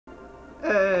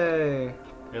Hey!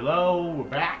 Hello, we're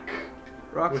back.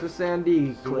 Roxas and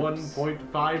Eclipse. The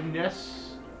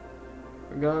 1.5ness.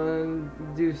 We're gonna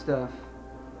do stuff.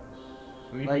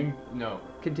 Sleeping? Like- No.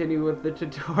 Continue with the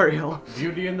tutorial.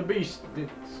 Beauty and the Beast.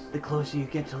 It's The closer you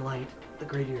get to light, the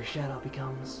greater your shadow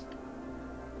becomes.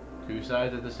 two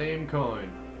sides of the same coin.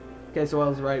 Okay, so I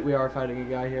was right, we are fighting a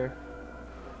guy here.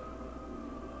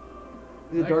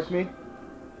 Is it Thanks. dark me?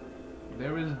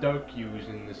 There is dark hues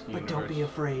in this universe. But don't be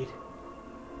afraid.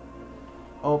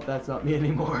 Oh, that's not me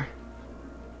anymore.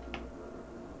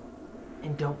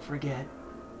 And don't forget.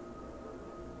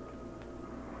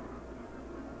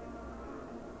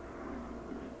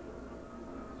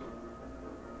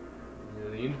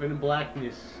 The infinite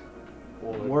blackness.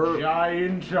 Or We're-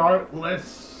 giant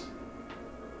chartless.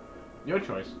 Your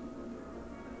choice.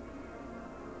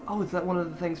 Oh, is that one of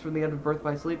the things from the end of Birth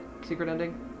by Sleep? Secret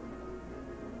ending?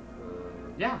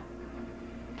 Yeah.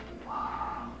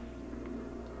 Wow.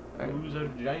 Alright. Those are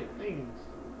giant things.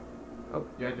 Oh.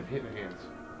 You had to hit the hands.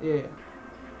 Yeah.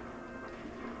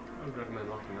 I would recommend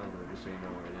locking onto it just so you know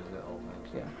where it is at all times.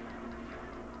 Yeah.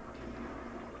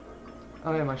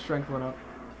 Oh yeah, my strength went up.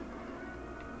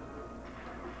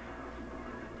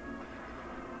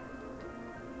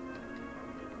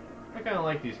 I kind of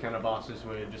like these kind of bosses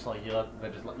where just like they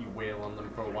just let you wail on them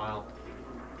for a while.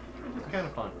 It's kind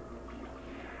of fun.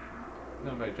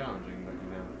 Not very challenging, but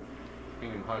you know,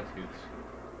 Kingdom Hearts gets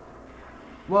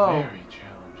Whoa. very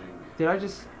challenging. Did I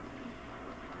just...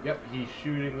 Yep, he's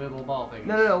shooting little ball things.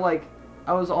 No, like,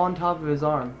 I was on top of his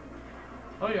arm.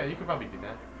 Oh yeah, you could probably do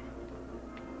that.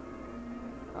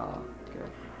 Oh, okay.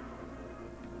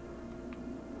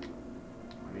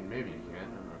 I mean, maybe you can.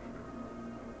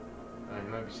 I'm not sure. He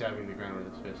might be stabbing the ground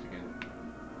with his fist again.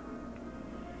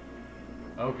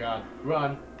 Oh god,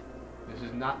 run! This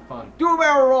is not fun. Do a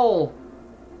barrel roll!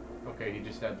 Okay, he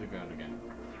just stabbed the ground again.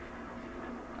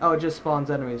 Oh, it just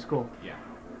spawns enemies, cool. Yeah.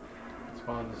 It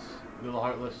spawns Little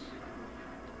Heartless.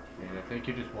 And I think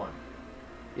you just won.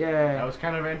 Yay. That was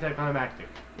kind of anticlimactic.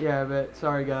 Yeah, but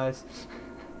sorry guys.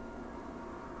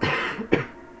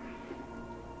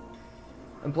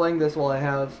 I'm playing this while I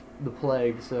have the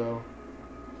plague, so...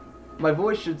 My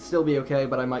voice should still be okay,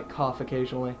 but I might cough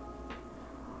occasionally.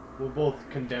 We're both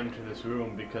condemned to this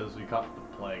room because we caught the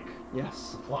plague.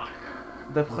 Yes. The plague.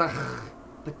 The plague.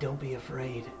 But don't be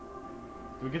afraid.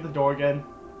 Do we get the door again?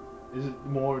 Is it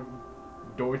more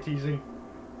door teasing?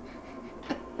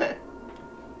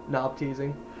 Knob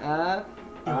teasing. Behold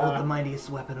the mightiest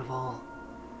weapon of all.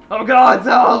 Oh god,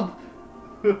 help!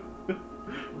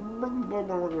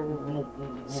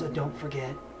 So don't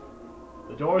forget.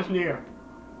 The door's near.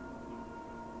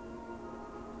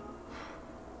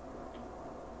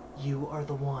 You are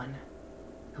the one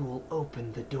who will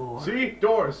open the door. See?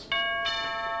 Doors.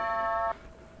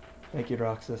 Thank you,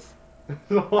 Roxas.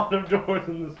 There's a lot of doors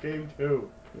in this game too.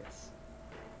 Yes.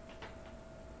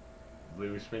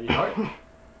 Blue spinny heart.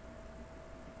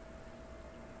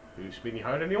 Blue spinny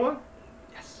heart, anyone?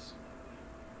 Yes.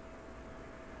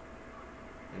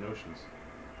 And oceans.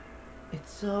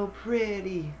 It's so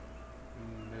pretty.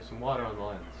 There's some water on the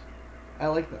lens. I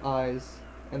like the eyes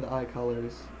and the eye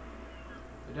colors.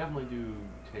 They definitely do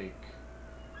take...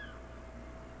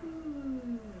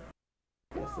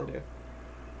 Yes, they do.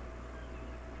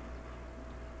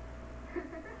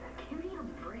 Give me a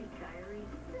break, Iris.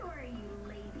 Sorry, you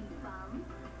lazy bum.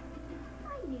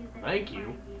 I knew that Thank I'd you.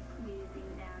 find you snoozing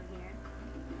down here.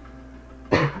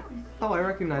 Oh, I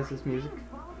recognize this music. Things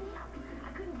followed me up.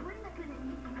 I couldn't breathe. I couldn't.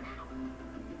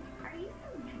 Are you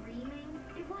still dreaming?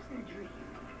 It wasn't a dream.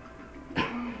 Or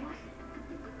was it?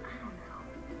 I don't know.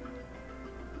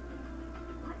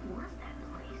 What was that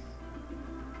place?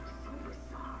 So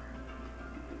bizarre.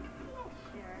 Yeah,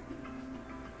 sure.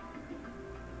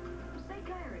 Say,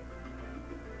 Kyrie,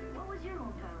 what was your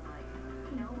hometown like?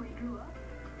 You know, where you grew up?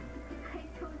 I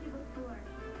told you before.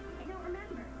 I don't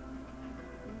remember.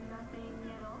 Nothing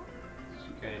at all? It's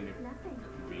kind of Nothing.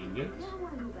 convenient. I don't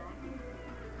want to go back.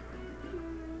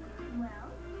 Well,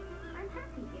 I'm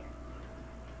happy here.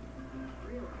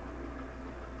 Really?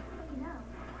 But you know,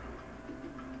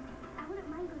 I wouldn't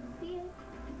mind going to see it.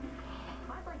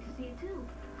 I'd like to see it too.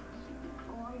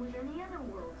 Along with any other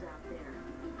worlds out there.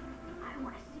 I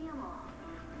want to see them all.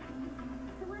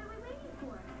 So what are we waiting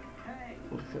for? Hey,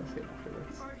 We'll discuss it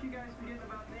afterwards. aren't you guys forgetting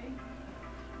about me?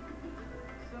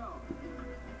 So,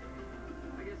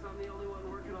 I guess I'm the only one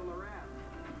working on the raft.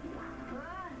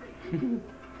 And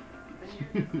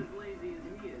you're just as lazy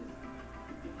as he is.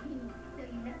 So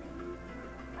you know it.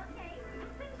 Okay,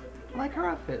 let's finish it I together. like her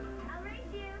outfit. I'll race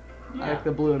you. I like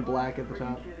the blue and black at the Are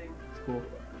top. you kidding? It's cool.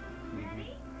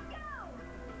 Ready? Go!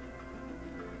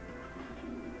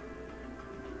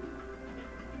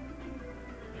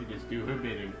 Just do her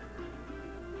bidding.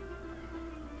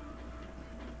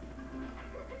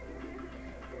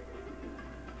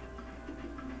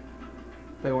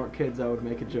 If they weren't kids, I would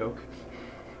make a joke.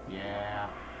 Yeah.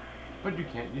 But you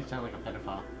can't. You sound like a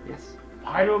pedophile. Yes.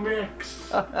 Idol mix!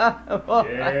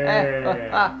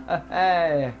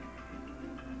 Hey.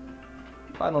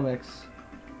 Final mix.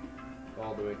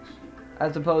 All the mix.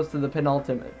 As opposed to the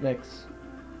penultimate mix.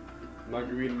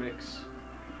 Margarita mix.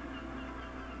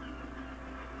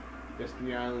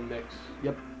 Destiny Island mix.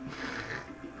 Yep.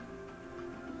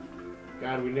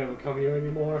 God, we never come here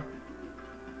anymore.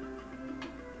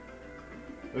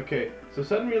 Okay, so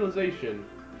sudden realization.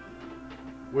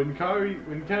 When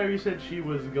Carrie said she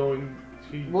was going,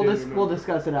 We'll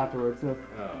discuss it afterwards. No,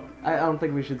 Oh. I don't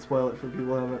think we should spoil it for people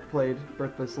who haven't played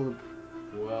Birth by Sloop.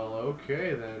 Well,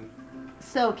 okay then.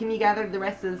 So, can you gather the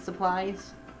rest of the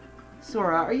supplies?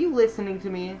 Sora, are you listening to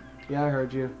me? Yeah, I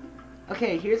heard you.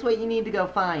 Okay, here's what you need to go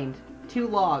find. 2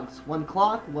 logs, 1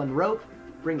 cloth, 1 rope.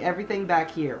 Bring everything back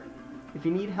here. If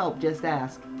you need help, just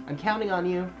ask. I'm counting on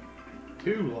you.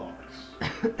 2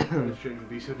 logs. That shouldn't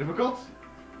be so difficult.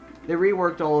 They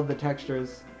reworked all of the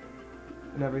textures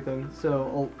and everything,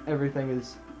 so everything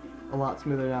is a lot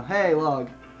smoother now. Hey, log.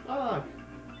 Ah,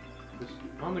 just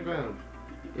on the ground.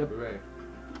 Yep. Hooray.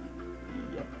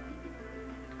 Yep.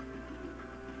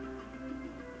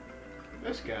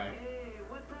 This guy. Hey,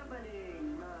 what's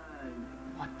happening, man?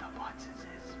 What the what's is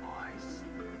his voice?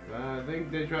 I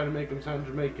think they try to make him sound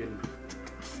Jamaican.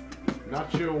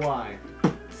 Not sure why.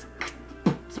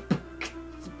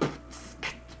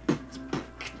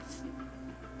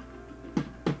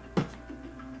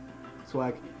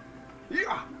 Swag.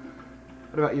 Yeah.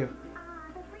 What about you?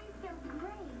 The breeze feels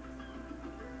great.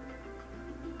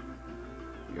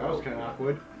 That was kind of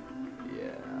awkward.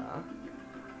 Yeah.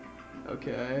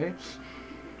 Okay.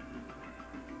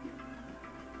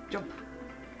 Jump.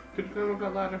 Could you climb up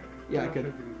that ladder? Yeah, I'm I not could.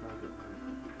 sure if you can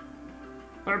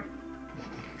climb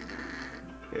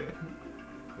it.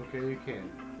 Okay, you can.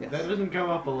 Yes. That doesn't come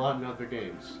up a lot in other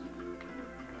games.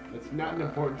 It's not an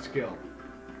important skill.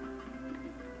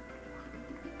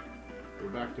 We're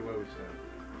back to where we started.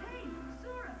 Hey,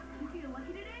 Sora, you feel lucky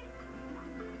today?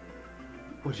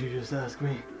 What'd you just ask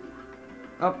me?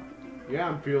 Up. Yeah,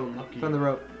 I'm feeling lucky. Found the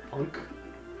rope. Punk.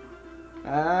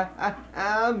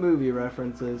 Movie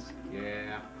references.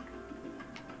 Yeah.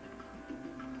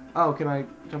 Oh, can I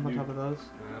jump on You- top of those?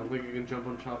 I don't think you can jump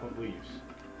on top of leaves.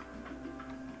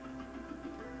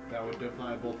 That would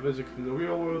defy both physics in the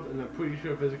real world and I'm pretty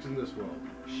sure physics in this world.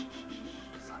 Shh, shh, shh,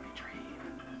 shh, just let me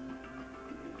dream.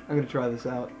 I'm gonna try this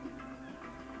out.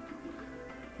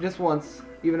 Just once,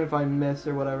 even if I miss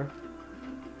or whatever.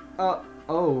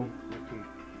 Oh. You can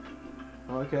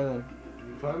Okay then.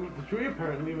 climb up the tree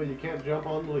apparently, but you can't jump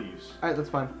on the leaves. Alright, that's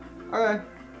fine. Alright.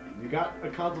 You got a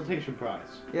consultation prize.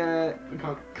 Yeah.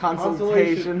 A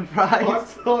Consultation prize.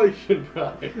 Consolation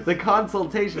prize. The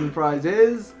consultation prize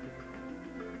is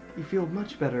you feel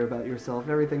much better about yourself.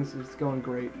 Everything's just going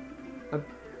great. Oh,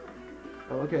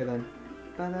 okay then.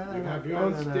 You have your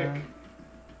own stick.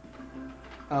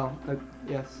 Oh,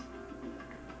 yes.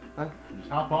 Just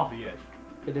hop off the edge.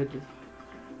 It did just.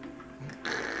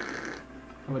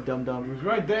 I'm a dum It dum. was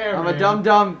right there. I'm man. a dum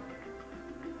dum.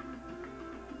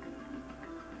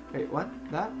 Wait, what?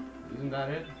 That? Isn't that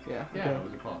it? Yeah. Yeah, Okay. it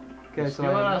was a clock. Okay, so Steal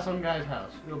it I- out of some guy's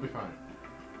house. You'll be fine.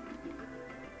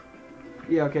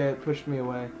 Yeah, okay, it pushed me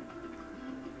away.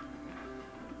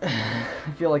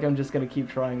 I feel like I'm just gonna keep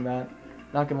trying that.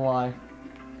 Not gonna lie.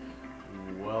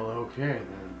 Well, okay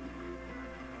then.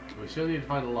 We still need to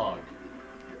find a log.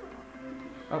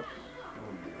 Oh,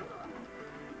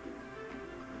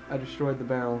 I destroyed the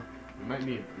barrel. We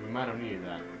might have needed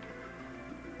that.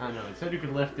 I don't know. It said you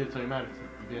could lift it, so you might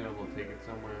have been able to take it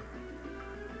somewhere.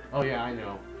 Oh yeah, I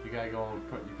know. You gotta go on.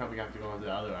 You probably have to go on to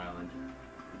the other island.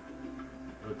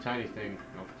 The tiny thing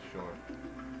off the shore.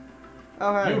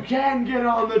 Oh, hey. You can get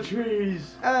on the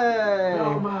trees. Hey!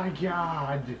 Oh my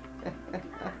god.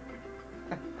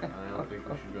 I don't think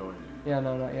we should go in there. Yeah,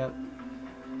 no, not yet.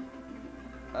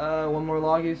 One more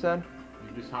log, you said?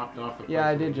 You just hopped off the. Yeah,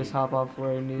 I place did where just you- hop off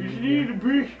where I needed You to. need to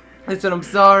be. I said I'm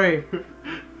sorry.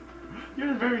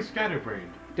 You're very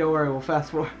scatterbrained. Don't worry, we'll fast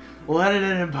forward. We'll edit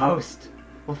it in post.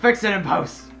 We'll fix it in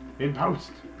post. In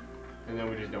post. And then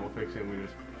we just don't fix it and we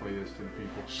just play this to the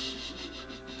people. Shh, shh, shh,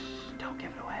 shh, shh. Don't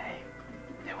give it away.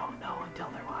 They won't know until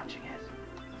they're watching it.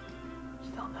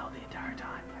 They'll know the entire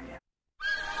time, I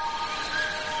guess.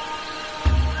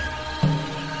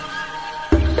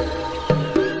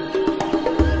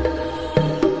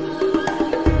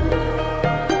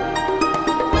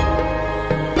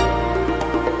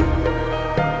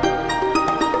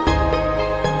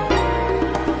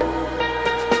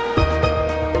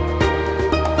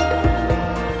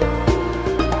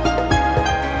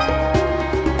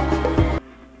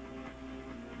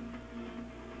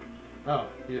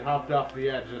 hopped off the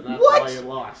edge, and that's What? why you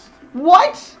lost.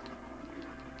 What?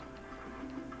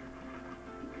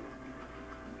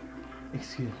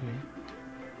 Excuse me.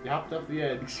 You hopped off the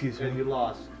edge, Excuse and me. you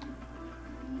lost.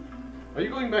 Are you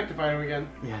going back to find him again?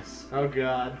 Yes. Oh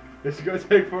god. This is gonna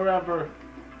take forever.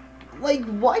 Like,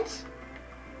 what?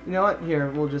 You know what? Here,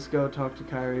 we'll just go talk to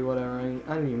Kyrie, whatever.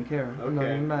 I don't even care. I'm not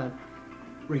Okay. even mad.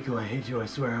 Rico, I hate you. I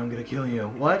swear I'm gonna kill you.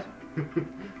 What?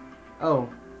 Oh,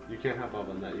 You can't hop up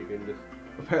on that, you can just...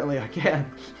 apparently I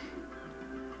can.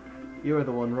 You are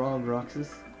the one wrong,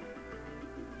 Roxas.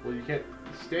 Well, you can't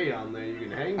stay on there, you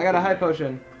can hang. I got a from high there.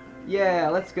 potion. Yeah,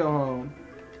 let's go home.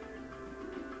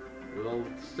 We'll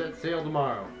set sail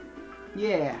tomorrow.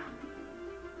 Yeah.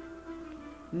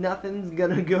 Nothing's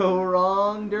gonna go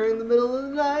wrong during the middle of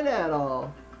the night at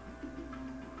all.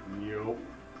 Yup.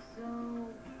 So,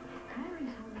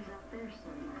 Kyrie's home is up there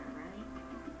somewhere, right?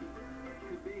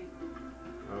 Could be.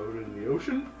 Out in the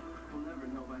ocean? We'll never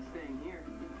know by staying here.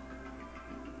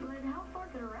 But how far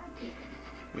could a rat get?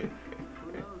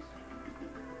 Who knows?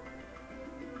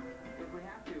 If we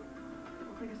have to,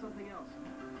 we'll think of something else.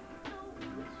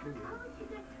 So, how would you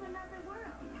get to another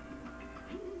world?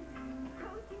 How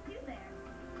would you do there?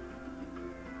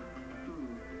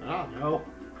 I don't know.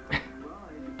 Well,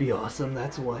 Be awesome,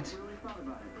 that's I what. haven't really thought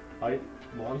about it. Fight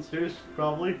monsters,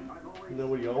 probably. I've always Isn't that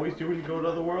what you always do when you go to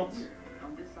other worlds? here,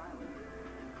 on this island.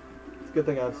 It's a good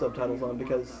thing I have subtitles on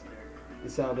because Up there. the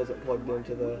sound isn't plugged Why into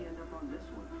did the we end up on this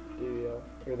one?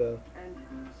 or the And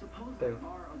suppose thing. there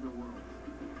are other worlds.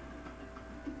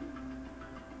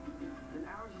 Then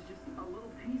ours is just a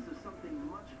little piece of something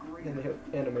much and greater.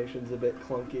 the animation's a bit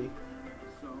clunky.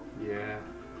 So, Yeah.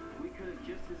 we could have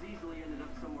just as easily ended up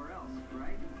somewhere else,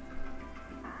 right?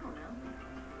 I don't know.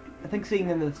 I think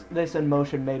seeing this in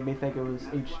motion made me think it was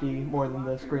HD more than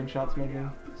the screenshots made me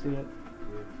see it.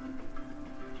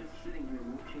 Just sitting here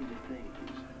won't change a thing.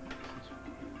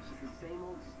 It's just the same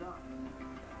old stuff.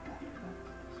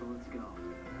 So let's go.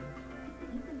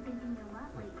 You've been thinking a lot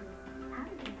lately. How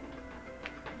did you?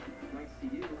 Thanks to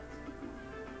you.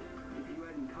 If you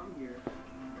hadn't come here,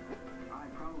 I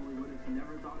probably would have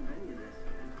never thought of any of this.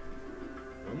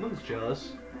 Someone's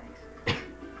jealous. Thanks.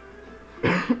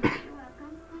 You're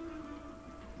welcome.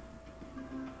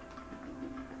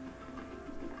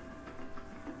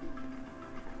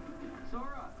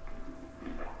 Sora!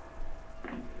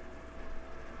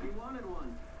 You wanted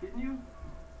one, didn't you?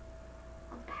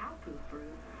 A palpable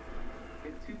fruit.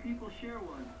 If two people share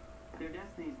one, their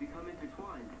destinies become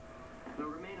intertwined. They'll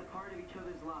remain a part of each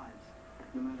other's lives,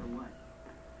 no matter what.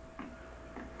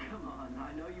 Come on,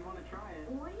 I know you want to try it.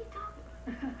 What are you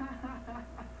talking?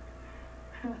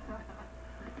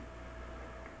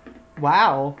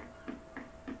 Wow.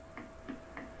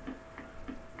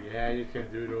 Yeah, you just gotta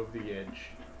do it over the edge.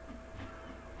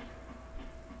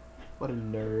 What a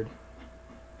nerd.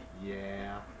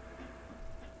 Yeah.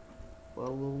 What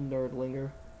a little nerdlinger.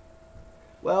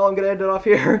 Well, I'm gonna end it off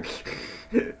here.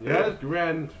 Yes, we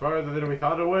ran farther than we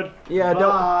thought it would. Yeah,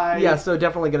 Bye. yeah, so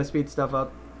definitely gonna speed stuff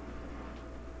up.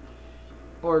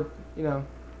 Or, you know,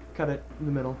 cut it in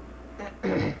the middle.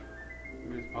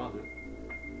 Just pause it.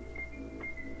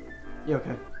 Yeah,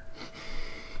 okay.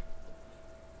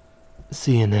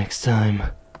 See you next time.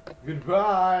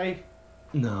 Goodbye.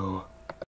 No.